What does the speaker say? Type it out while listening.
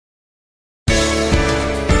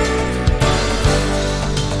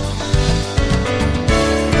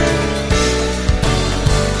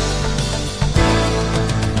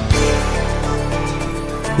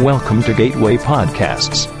Welcome to Gateway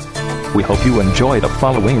Podcasts. We hope you enjoy the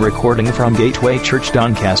following recording from Gateway Church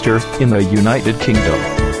Doncaster in the United Kingdom.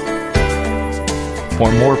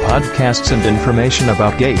 For more podcasts and information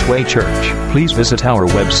about Gateway Church, please visit our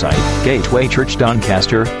website,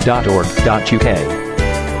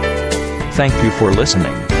 gatewaychurchdoncaster.org.uk. Thank you for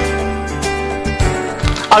listening.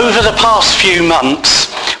 Over the past few months,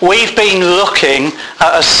 we've been looking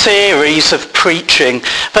at a series of preaching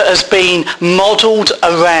that has been modelled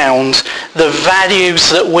around the values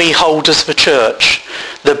that we hold as the church,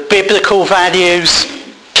 the biblical values,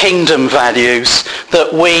 kingdom values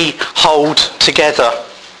that we hold together.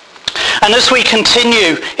 And as we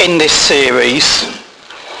continue in this series,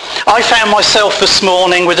 I found myself this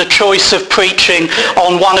morning with a choice of preaching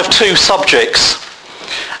on one of two subjects.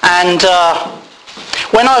 And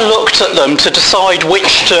when I looked at them to decide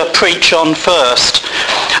which to preach on first,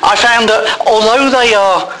 I found that although they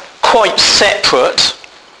are quite separate,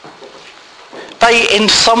 they in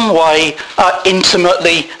some way are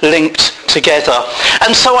intimately linked together.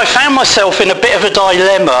 And so I found myself in a bit of a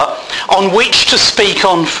dilemma on which to speak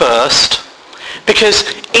on first, because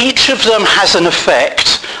each of them has an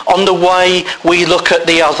effect on the way we look at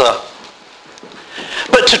the other.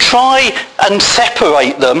 But to try and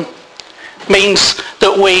separate them means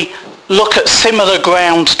that we look at similar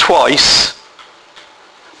ground twice,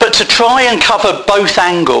 but to try and cover both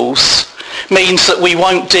angles means that we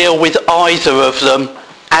won't deal with either of them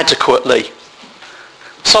adequately.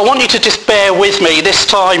 So I want you to just bear with me this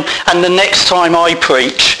time and the next time I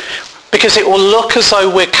preach, because it will look as though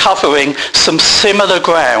we're covering some similar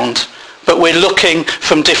ground, but we're looking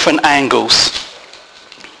from different angles.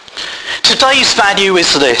 Today's value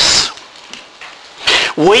is this.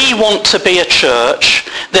 We want to be a church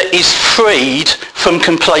that is freed from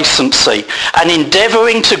complacency and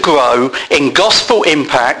endeavouring to grow in gospel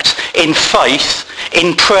impact, in faith,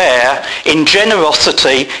 in prayer, in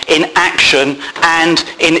generosity, in action and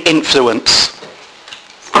in influence.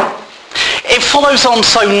 It follows on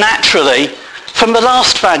so naturally from the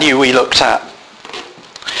last value we looked at,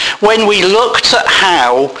 when we looked at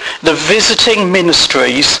how the visiting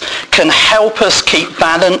ministries can help us keep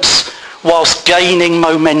balance whilst gaining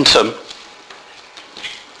momentum.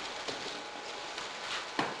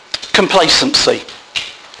 Complacency.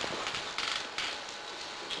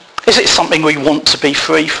 Is it something we want to be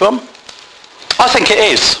free from? I think it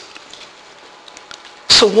is.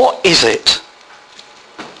 So what is it?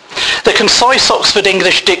 The Concise Oxford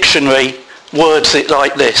English Dictionary words it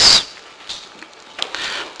like this.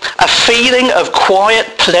 A feeling of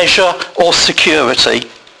quiet pleasure or security,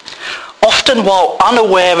 often while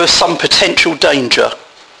unaware of some potential danger.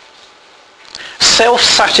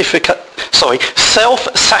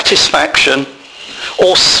 Self-satisfaction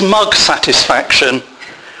or smug satisfaction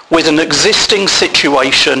with an existing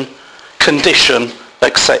situation, condition,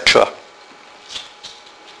 etc.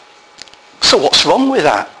 So what's wrong with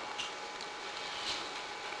that?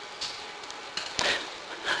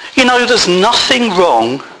 You know, there's nothing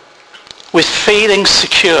wrong with feeling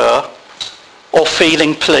secure or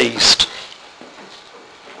feeling pleased.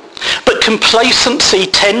 But complacency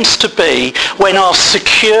tends to be when our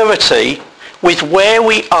security with where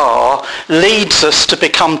we are leads us to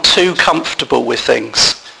become too comfortable with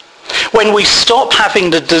things. When we stop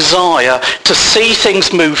having the desire to see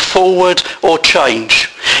things move forward or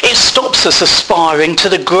change. It stops us aspiring to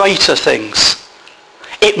the greater things.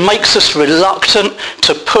 It makes us reluctant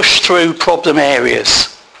to push through problem areas.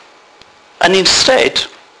 And instead,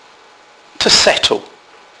 to settle.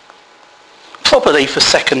 Probably for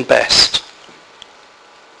second best.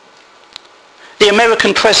 The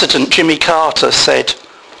American President Jimmy Carter said,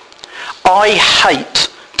 "I hate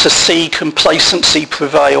to see complacency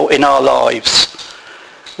prevail in our lives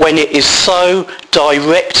when it is so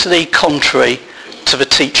directly contrary to the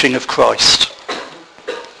teaching of Christ."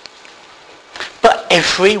 But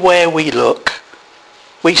everywhere we look,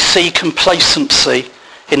 we see complacency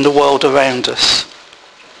in the world around us.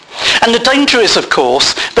 And the danger is, of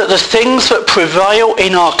course, that the things that prevail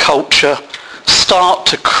in our culture start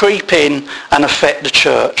to creep in and affect the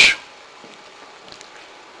church.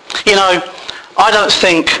 You know, I don't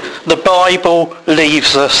think the Bible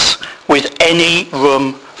leaves us with any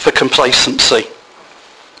room for complacency.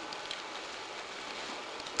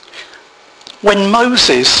 When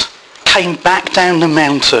Moses came back down the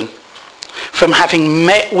mountain from having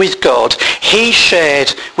met with God, he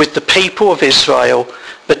shared with the people of Israel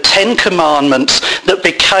the 10 Commandments that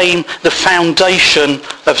became the foundation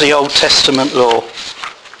of the Old Testament law.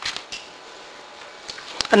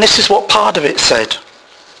 And this is what part of it said.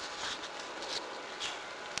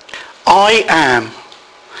 I am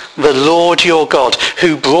the Lord your God,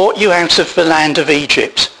 who brought you out of the land of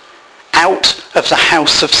Egypt, out of the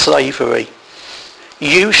house of slavery.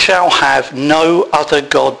 You shall have no other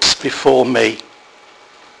gods before me.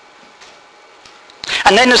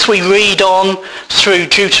 And then as we read on through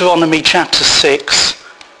Deuteronomy chapter 6,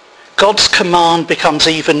 God's command becomes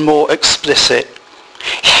even more explicit.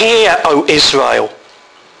 Hear, O Israel,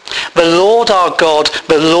 the Lord our God,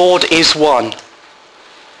 the Lord is one.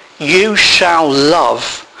 You shall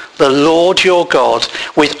love the Lord your God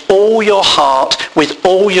with all your heart, with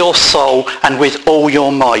all your soul, and with all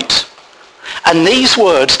your might. And these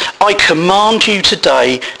words I command you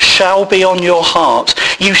today shall be on your heart.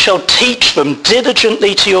 You shall teach them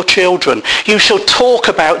diligently to your children. You shall talk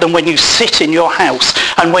about them when you sit in your house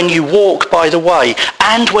and when you walk by the way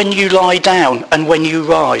and when you lie down and when you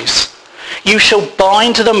rise. You shall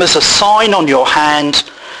bind them as a sign on your hand,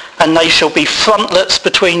 and they shall be frontlets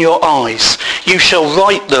between your eyes. You shall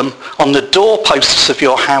write them on the doorposts of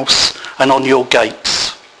your house and on your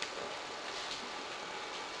gates.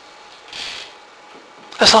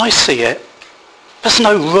 As I see it, there's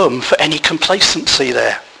no room for any complacency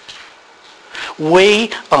there.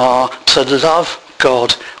 We are to love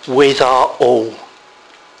God with our all.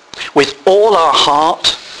 With all our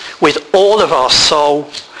heart, with all of our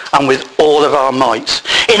soul, and with all of our might.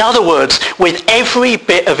 In other words, with every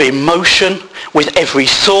bit of emotion, with every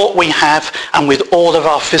thought we have, and with all of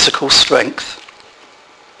our physical strength.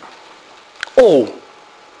 All.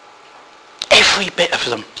 Every bit of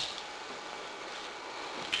them.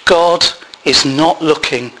 God is not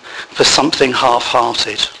looking for something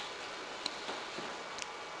half-hearted.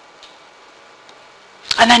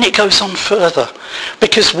 And then it goes on further,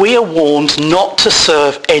 because we are warned not to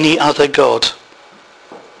serve any other God.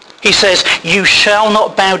 He says, you shall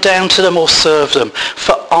not bow down to them or serve them,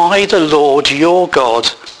 for I, the Lord your God,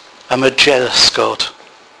 am a jealous God.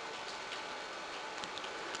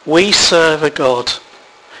 We serve a God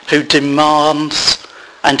who demands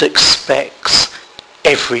and expects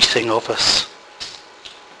everything of us.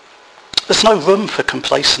 There's no room for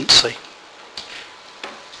complacency.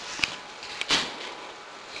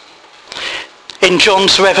 In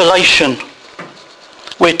John's Revelation,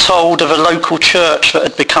 we're told of a local church that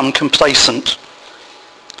had become complacent.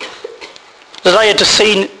 The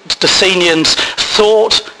Laodiceans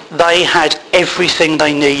thought they had everything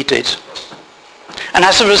they needed. And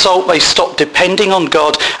as a result, they stopped depending on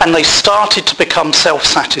God and they started to become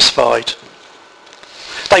self-satisfied.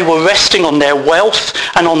 They were resting on their wealth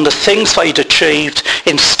and on the things they'd achieved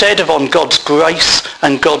instead of on God's grace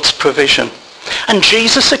and God's provision. And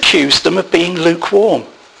Jesus accused them of being lukewarm.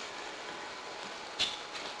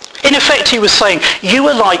 In effect, he was saying, you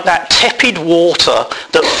are like that tepid water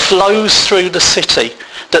that flows through the city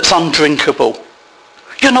that's undrinkable.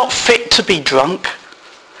 You're not fit to be drunk.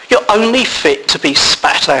 You're only fit to be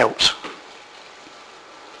spat out.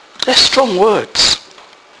 They're strong words.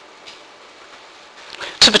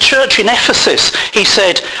 To the church in Ephesus, he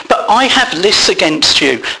said, but I have this against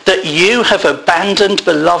you, that you have abandoned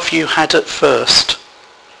the love you had at first.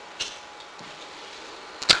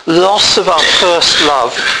 Loss of our first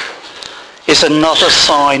love is another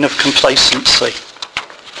sign of complacency.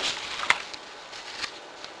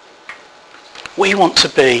 We want to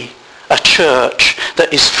be a church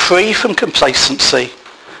that is free from complacency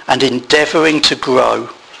and endeavouring to grow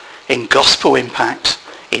in gospel impact,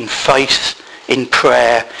 in faith, in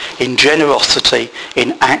prayer, in generosity,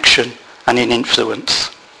 in action, and in influence.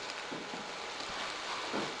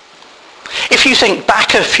 If you think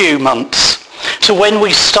back a few months to when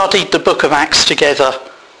we studied the book of Acts together,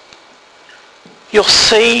 you'll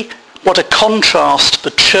see what a contrast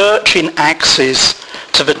the church in Acts is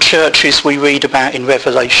to the churches we read about in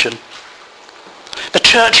Revelation. The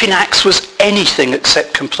church in Acts was anything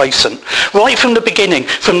except complacent. Right from the beginning,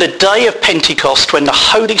 from the day of Pentecost when the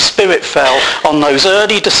Holy Spirit fell on those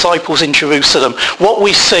early disciples in Jerusalem, what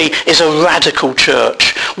we see is a radical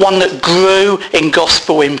church, one that grew in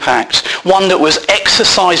gospel impact, one that was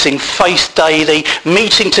exercising faith daily,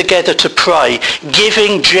 meeting together to pray,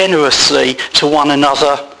 giving generously to one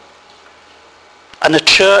another, and a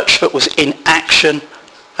church that was in action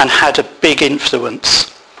and had a big influence.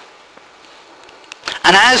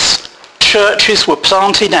 And as churches were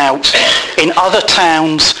planted out in other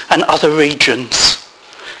towns and other regions,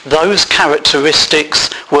 those characteristics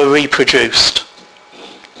were reproduced.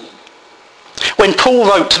 When Paul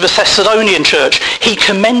wrote to the Thessalonian church, he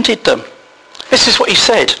commended them. This is what he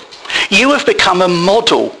said: you have become a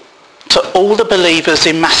model to all the believers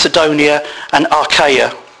in Macedonia and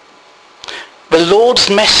Achaia. The Lord's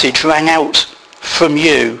message rang out from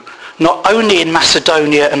you, not only in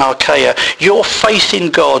Macedonia and Achaia, your faith in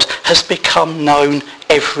God has become known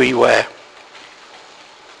everywhere.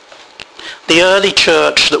 The early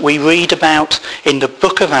church that we read about in the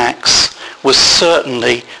book of Acts was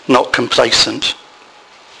certainly not complacent.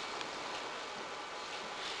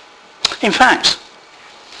 In fact,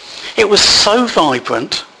 it was so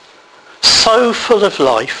vibrant, so full of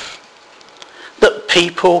life, that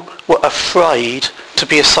people were afraid to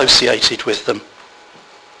be associated with them.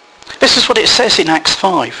 This is what it says in Acts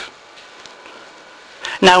 5.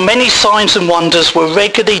 Now many signs and wonders were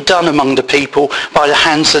regularly done among the people by the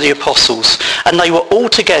hands of the apostles, and they were all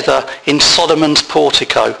together in Solomon's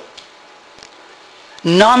portico.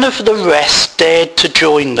 None of the rest dared to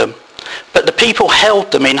join them, but the people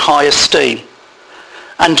held them in high esteem.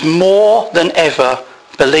 And more than ever,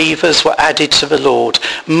 believers were added to the Lord,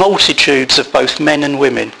 multitudes of both men and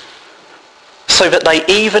women, so that they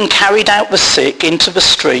even carried out the sick into the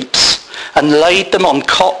streets and laid them on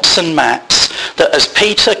cots and mats, that as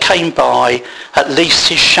Peter came by, at least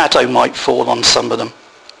his shadow might fall on some of them.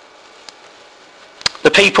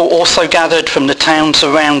 The people also gathered from the towns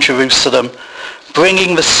around Jerusalem,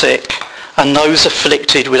 bringing the sick and those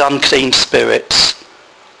afflicted with unclean spirits,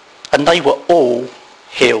 and they were all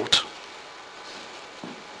healed.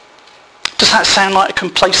 Does that sound like a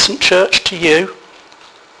complacent church to you?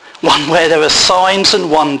 One where there are signs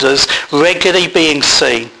and wonders regularly being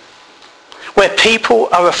seen, where people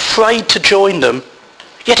are afraid to join them,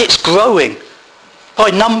 yet it's growing by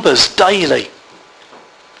numbers daily.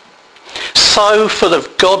 So full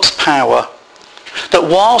of God's power that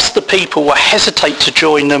whilst the people were hesitant to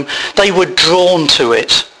join them, they were drawn to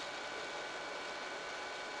it.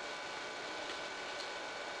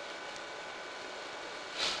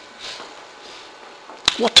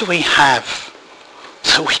 What do we have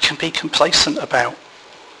that we can be complacent about?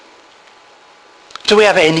 Do we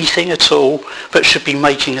have anything at all that should be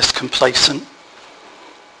making us complacent?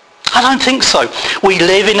 I don't think so. We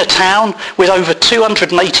live in a town with over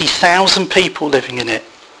 280,000 people living in it.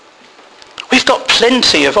 We've got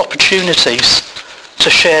plenty of opportunities to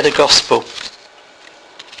share the gospel.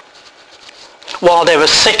 While there are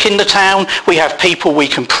sick in the town, we have people we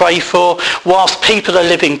can pray for. Whilst people are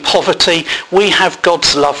living poverty, we have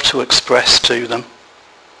God's love to express to them.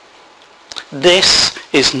 This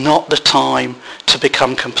is not the time to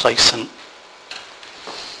become complacent.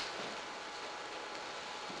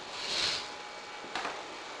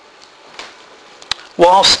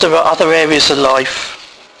 Whilst there are other areas of life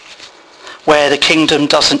where the kingdom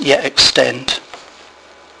doesn't yet extend,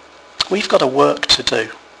 we've got a work to do,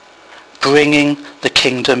 bringing the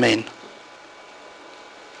kingdom in.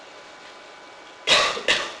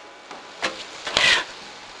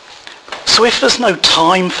 So if there's no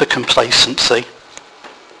time for complacency,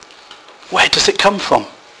 where does it come from?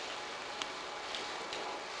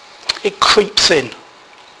 It creeps in.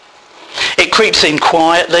 It creeps in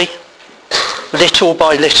quietly, little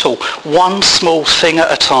by little, one small thing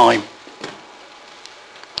at a time.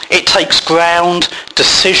 It takes ground,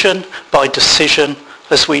 decision by decision,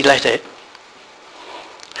 as we let it.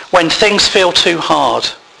 When things feel too hard,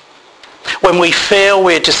 when we feel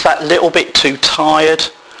we're just that little bit too tired,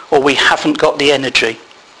 or we haven't got the energy,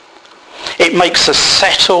 it makes us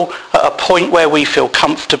settle at a point where we feel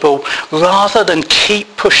comfortable rather than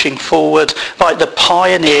keep pushing forward like the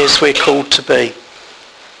pioneers we're called to be.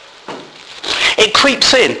 It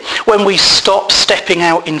creeps in when we stop stepping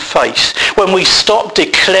out in faith, when we stop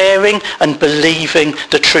declaring and believing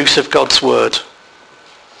the truth of God's word.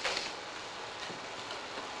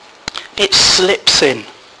 It slips in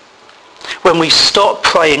when we stop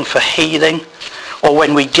praying for healing, or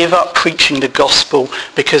when we give up preaching the gospel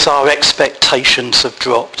because our expectations have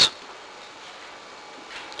dropped.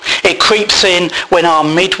 It creeps in when our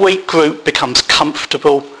midweek group becomes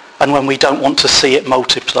comfortable and when we don't want to see it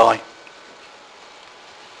multiply.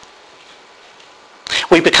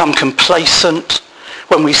 We become complacent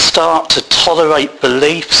when we start to tolerate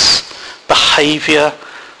beliefs, behaviour,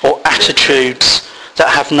 or attitudes that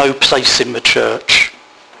have no place in the church.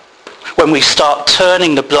 When we start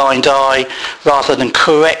turning the blind eye rather than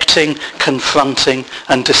correcting, confronting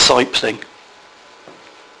and discipling.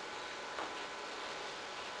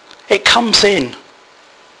 It comes in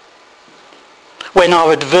when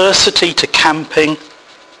our adversity to camping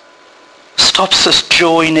stops us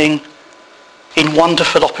joining in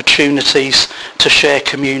wonderful opportunities to share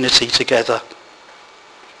community together.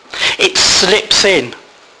 It slips in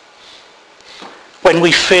when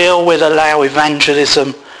we feel we'll allow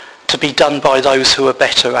evangelism to be done by those who are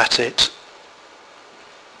better at it.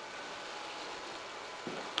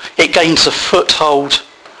 It gains a foothold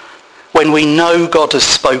when we know God has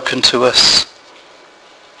spoken to us,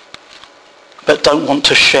 but don't want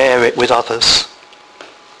to share it with others.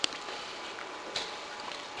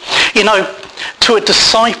 You know, to a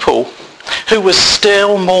disciple who was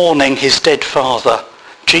still mourning his dead father,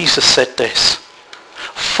 Jesus said this: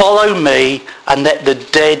 "Follow me and let the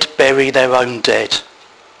dead bury their own dead."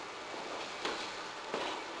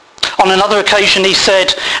 On another occasion he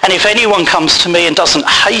said, "And if anyone comes to me and doesn't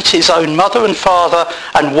hate his own mother and father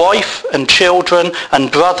and wife and children and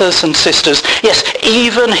brothers and sisters, yes,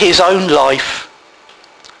 even his own life,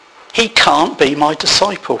 he can't be my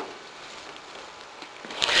disciple."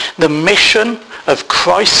 The mission of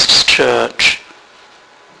Christ's church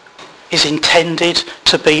is intended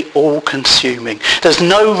to be all-consuming. There's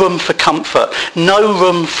no room for comfort, no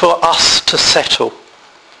room for us to settle.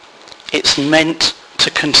 It's meant to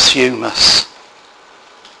consume us.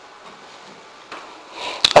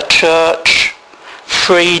 A church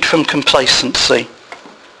freed from complacency.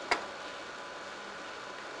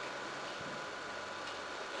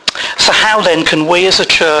 So how then can we as a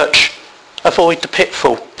church avoid the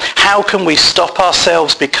pitfall? How can we stop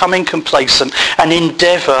ourselves becoming complacent and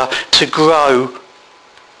endeavour to grow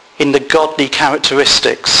in the godly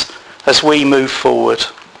characteristics as we move forward?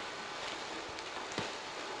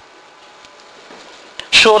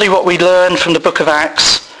 Surely what we learn from the book of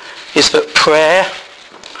Acts is that prayer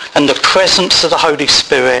and the presence of the Holy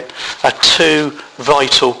Spirit are two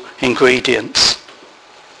vital ingredients.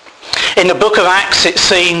 In the book of Acts, it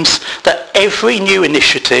seems that every new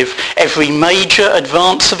initiative, every major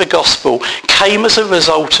advance of the gospel came as a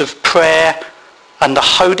result of prayer and the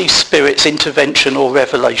Holy Spirit's intervention or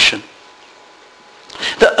revelation.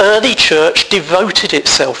 The early church devoted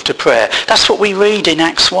itself to prayer. That's what we read in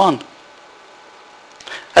Acts 1.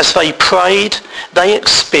 As they prayed, they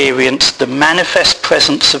experienced the manifest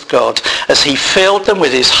presence of God as he filled them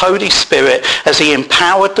with his Holy Spirit, as he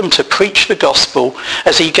empowered them to preach the gospel,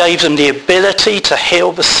 as he gave them the ability to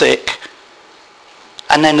heal the sick,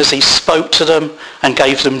 and then as he spoke to them and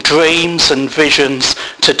gave them dreams and visions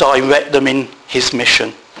to direct them in his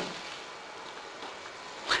mission.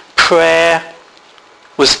 Prayer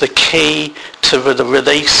was the key to the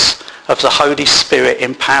release of the Holy Spirit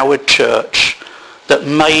empowered church that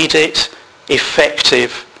made it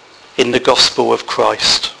effective in the gospel of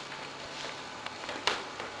Christ.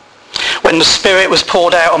 When the Spirit was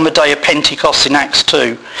poured out on the day of Pentecost in Acts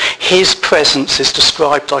 2, his presence is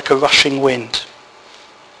described like a rushing wind.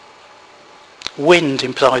 Wind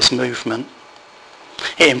implies movement.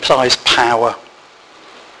 It implies power.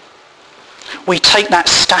 We take that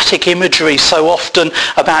static imagery so often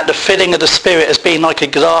about the filling of the Spirit as being like a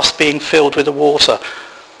glass being filled with the water.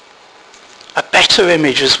 A better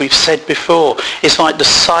image, as we've said before, is like the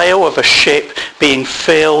sail of a ship being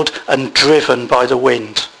filled and driven by the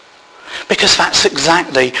wind. Because that's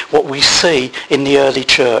exactly what we see in the early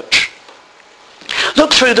church.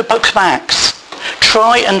 Look through the book of Acts.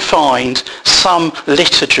 Try and find some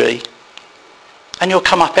liturgy and you'll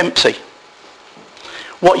come up empty.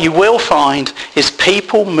 What you will find is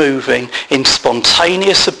people moving in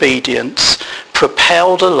spontaneous obedience,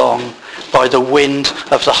 propelled along by the wind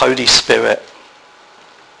of the Holy Spirit.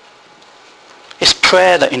 It's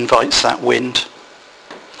prayer that invites that wind.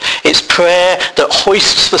 It's prayer that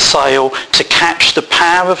hoists the sail to catch the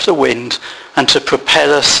power of the wind and to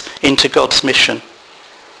propel us into God's mission.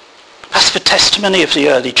 That's the testimony of the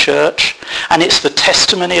early church, and it's the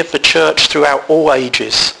testimony of the church throughout all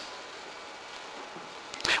ages.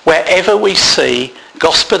 Wherever we see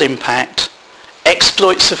gospel impact,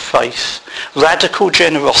 exploits of faith, radical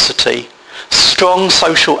generosity, strong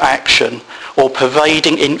social action, or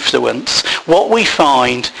pervading influence, what we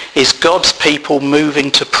find is God's people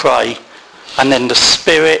moving to pray, and then the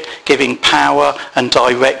Spirit giving power and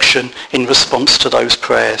direction in response to those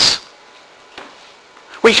prayers.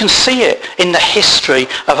 We can see it in the history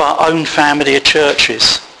of our own family of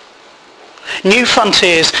churches. New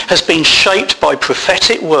Frontiers has been shaped by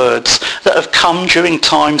prophetic words that have come during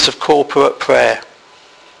times of corporate prayer.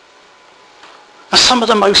 And some of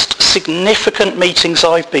the most significant meetings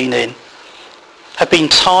I've been in have been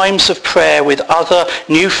times of prayer with other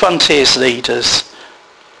New Frontiers leaders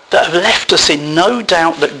that have left us in no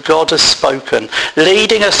doubt that God has spoken,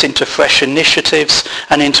 leading us into fresh initiatives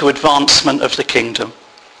and into advancement of the kingdom.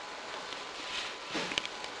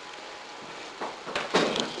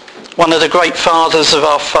 One of the great fathers of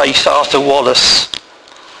our faith, Arthur Wallace,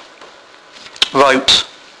 wrote,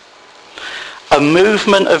 "A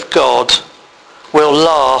movement of God will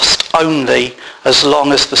last only as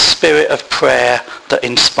long as the spirit of prayer that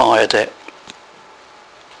inspired it."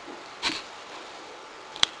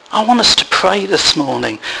 I want us to pray this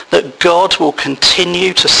morning that God will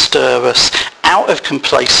continue to stir us out of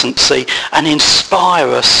complacency and inspire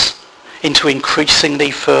us into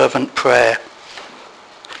increasingly fervent prayer.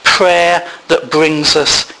 Prayer that brings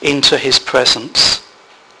us into his presence.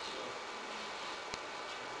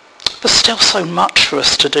 There's still so much for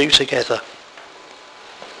us to do together.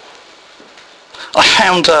 I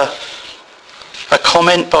found a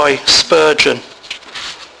comment by Spurgeon.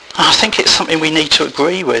 I think it's something we need to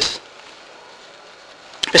agree with.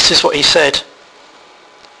 This is what he said.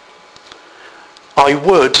 I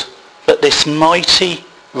would that this mighty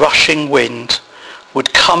rushing wind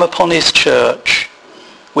would come upon his church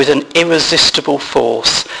with an irresistible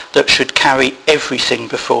force that should carry everything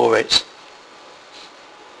before it.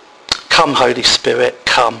 Come, Holy Spirit,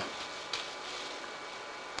 come.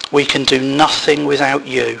 We can do nothing without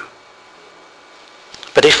you.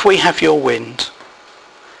 But if we have your wind,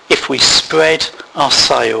 if we spread our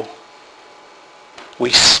sail,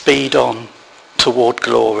 we speed on toward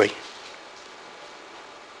glory.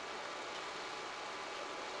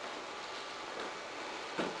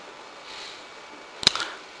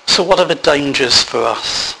 So what are the dangers for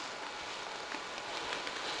us?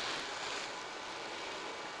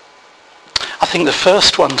 I think the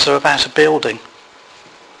first ones are about a building.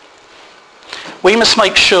 We must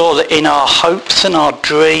make sure that in our hopes and our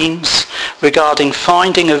dreams regarding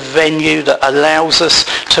finding a venue that allows us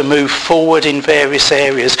to move forward in various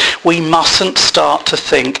areas, we mustn't start to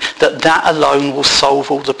think that that alone will solve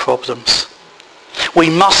all the problems. We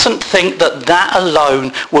mustn't think that that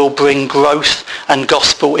alone will bring growth and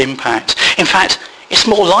gospel impact. In fact, it's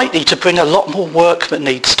more likely to bring a lot more work that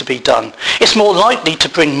needs to be done. It's more likely to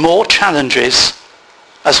bring more challenges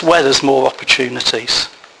as well as more opportunities.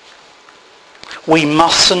 We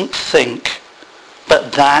mustn't think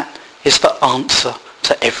that that is the answer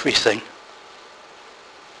to everything.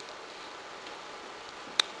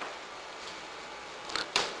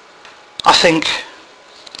 I think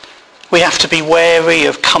we have to be wary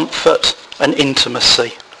of comfort and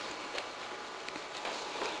intimacy.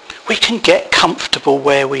 We can get comfortable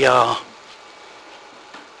where we are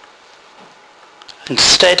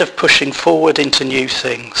instead of pushing forward into new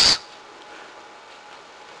things.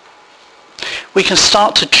 We can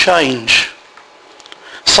start to change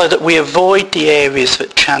so that we avoid the areas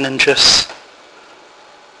that challenge us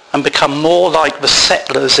and become more like the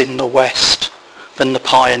settlers in the West than the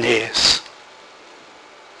pioneers.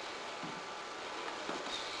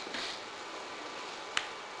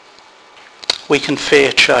 We can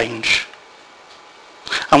fear change,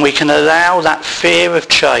 and we can allow that fear of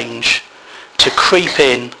change to creep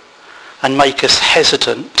in and make us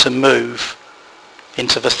hesitant to move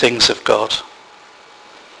into the things of God.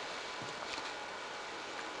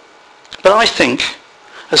 But I think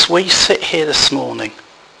as we sit here this morning,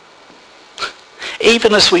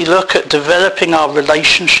 even as we look at developing our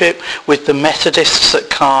relationship with the Methodists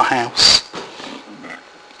at Carr House,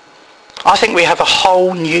 I think we have a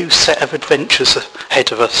whole new set of adventures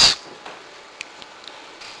ahead of us.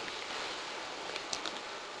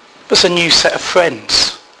 There's a new set of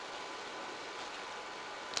friends.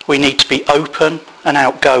 We need to be open and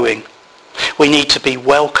outgoing. We need to be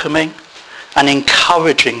welcoming and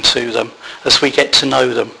encouraging to them as we get to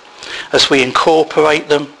know them, as we incorporate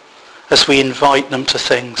them, as we invite them to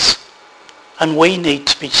things. And we need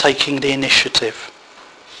to be taking the initiative.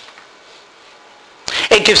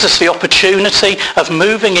 It gives us the opportunity of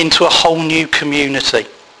moving into a whole new community.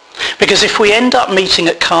 Because if we end up meeting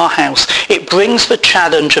at Carr House, it brings the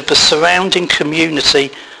challenge of the surrounding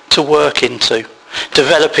community to work into.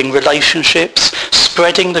 Developing relationships,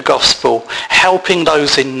 spreading the gospel, helping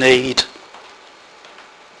those in need,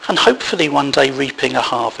 and hopefully one day reaping a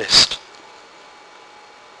harvest.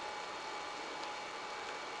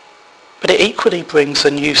 But it equally brings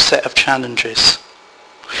a new set of challenges.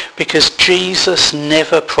 Because Jesus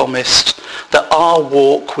never promised that our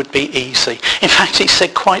walk would be easy. In fact, he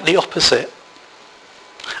said quite the opposite.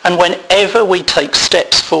 And whenever we take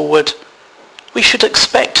steps forward, we should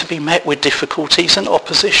expect to be met with difficulties and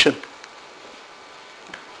opposition.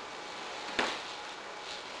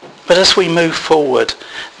 But as we move forward,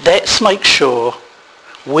 let's make sure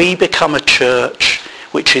we become a church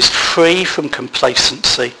which is free from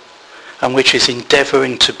complacency and which is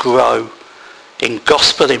endeavouring to grow in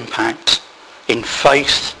gospel impact, in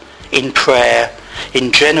faith, in prayer,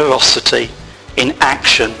 in generosity, in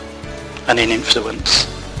action, and in influence.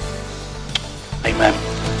 Amen.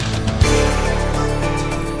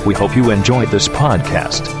 We hope you enjoyed this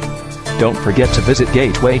podcast. Don't forget to visit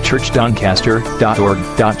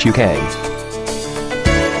gatewaychurchdoncaster.org.uk